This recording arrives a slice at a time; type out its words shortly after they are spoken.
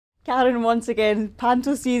Karen, once again,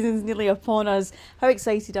 Panto season's nearly upon us. How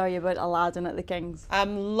excited are you about Aladdin at the King's?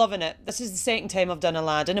 I'm loving it. This is the second time I've done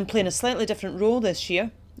Aladdin. I'm playing a slightly different role this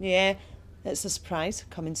year. Yeah, it's a surprise.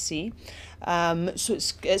 Come and see. So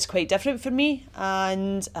it's quite different for me,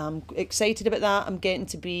 and I'm excited about that. I'm getting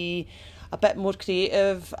to be a bit more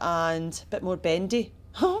creative and a bit more bendy.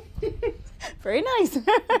 Very nice,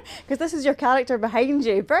 because this is your character behind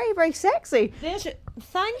you. Very, very sexy. There's it.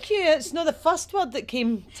 Thank you. It's not the first word that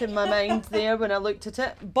came to my mind there when I looked at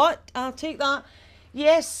it, but I'll take that.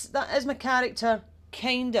 Yes, that is my character,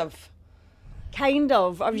 kind of. Kind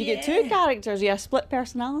of. Have you get two Yeah. characters? You have a split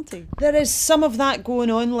personality. There is some of that going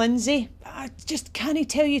on, Lindsay. I just can't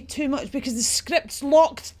tell you too much because the script's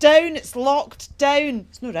locked down. It's locked down.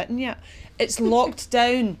 It's not written yet. It's locked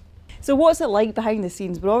down. So what's it like behind the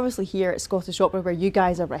scenes? We're obviously here at Scottish Opera where you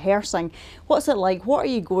guys are rehearsing. What's it like? What are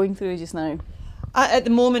you going through just now? At the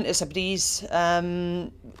moment, it's a breeze.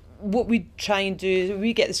 What we try and do is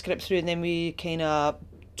we get the script through and then we kind of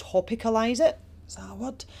topicalise it. Is that a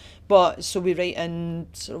word? But so we write in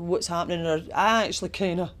sort of what's happening. Or I actually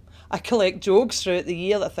I collect jokes throughout the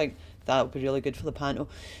year that I think that would be really good for the panto.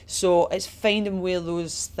 So it's finding where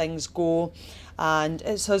those things go. And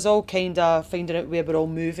it's us all kind of finding out where we're all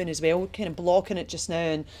moving as well. We're kind of blocking it just now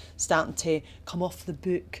and starting to come off the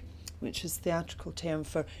book, which is the theatrical term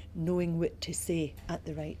for knowing what to say at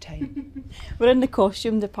the right time. We're in the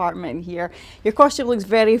costume department here. Your costume looks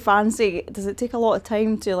very fancy. Does it take a lot of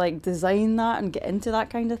time to like design that and get into that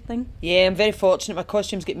kind of thing? Yeah, I'm very fortunate. My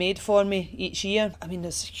costumes get made for me each year. I mean,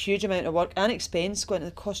 there's a huge amount of work and expense going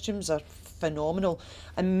into the costumes. Are phenomenal,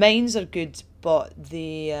 and mine's are good, but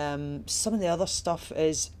the some of the other stuff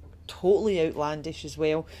is totally outlandish as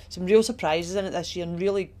well. Some real surprises in it this year, and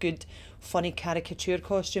really good funny caricature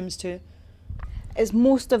costumes too. It's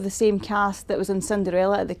most of the same cast that was in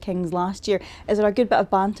Cinderella at the King's last year. Is there a good bit of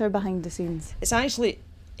banter behind the scenes? It's actually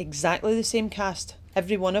exactly the same cast,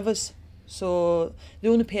 every one of us. So the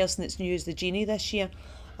only person that's new is the genie this year.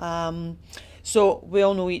 So we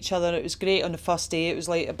all know each other. It was great on the first day. It was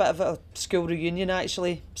like a bit of a school reunion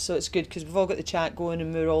actually. So it's good because we've all got the chat going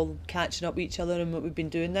and we're all catching up with each other and what we've been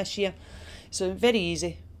doing this year. So very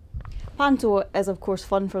easy. Panto is of course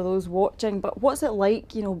fun for those watching, but what's it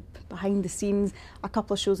like, you know, behind the scenes, a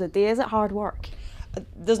couple of shows a day? Is it hard work?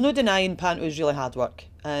 There's no denying Panto is really hard work.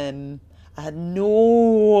 I had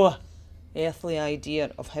no earthly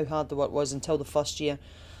idea of how hard the work was until the first year.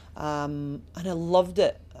 And I loved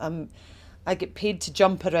it. I get paid to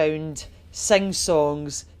jump around, sing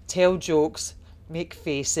songs, tell jokes, make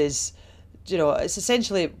faces. You know, it's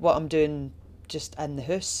essentially what I'm doing just in the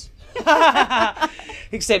house.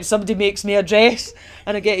 Except somebody makes me a dress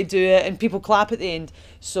and I get to do it and people clap at the end.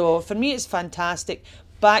 So for me it's fantastic.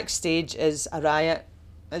 Backstage is a riot.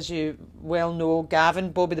 As you well know,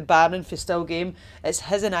 Gavin, Bobby the Baron for Still Game, it's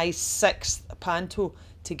his and I's sixth panto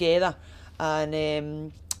together,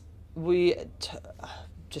 and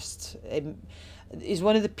he's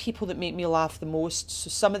one of the people that make me laugh the most. So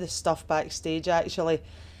some of the stuff backstage, actually,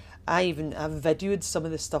 I've videoed some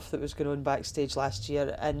of the stuff that was going on backstage last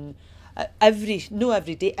year, and every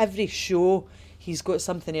day, every show, he's got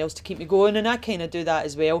something else to keep me going, and I kind of do that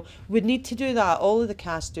as well. We need to do that. All of the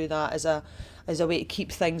cast do that as a way to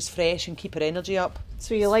keep things fresh and keep our energy up.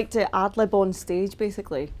 So you like to ad-lib on stage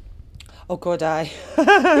basically? Oh God, aye.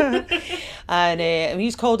 And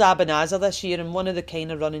he's called Abanazar this year, and one of the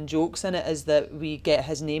kind of running jokes in it is that we get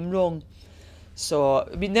his name wrong. So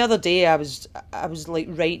I mean, the other day I was like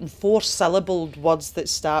writing 4-syllabled words that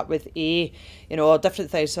start with A, you know, different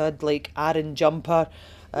things. So I had like Aaron Jumper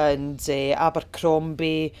and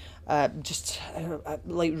Abercrombie,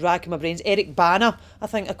 like racking my brains. Eric Bana, I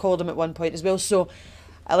think I called him at one point as well. So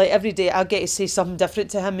I like every day I get to say something different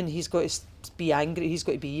to him, and he's got to be angry, he's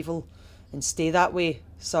got to be evil and stay that way.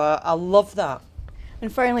 So I love that.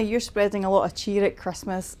 And finally, you're spreading a lot of cheer at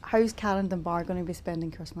Christmas. How's Karen Dunbar going to be spending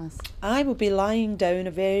Christmas? I will be lying down in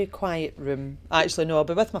a very quiet room. Actually, no, I'll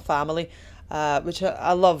be with my family, which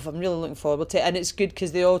I love. I'm really looking forward to it. And it's good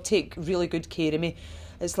because they all take really good care of me.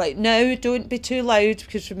 It's like, no, don't be too loud,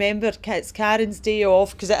 because remember, it's Karen's day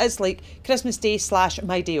off, because it is like Christmas Day /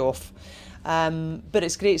 my day off. But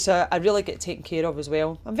it's great, so I really get taken care of as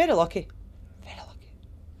well. I'm very lucky.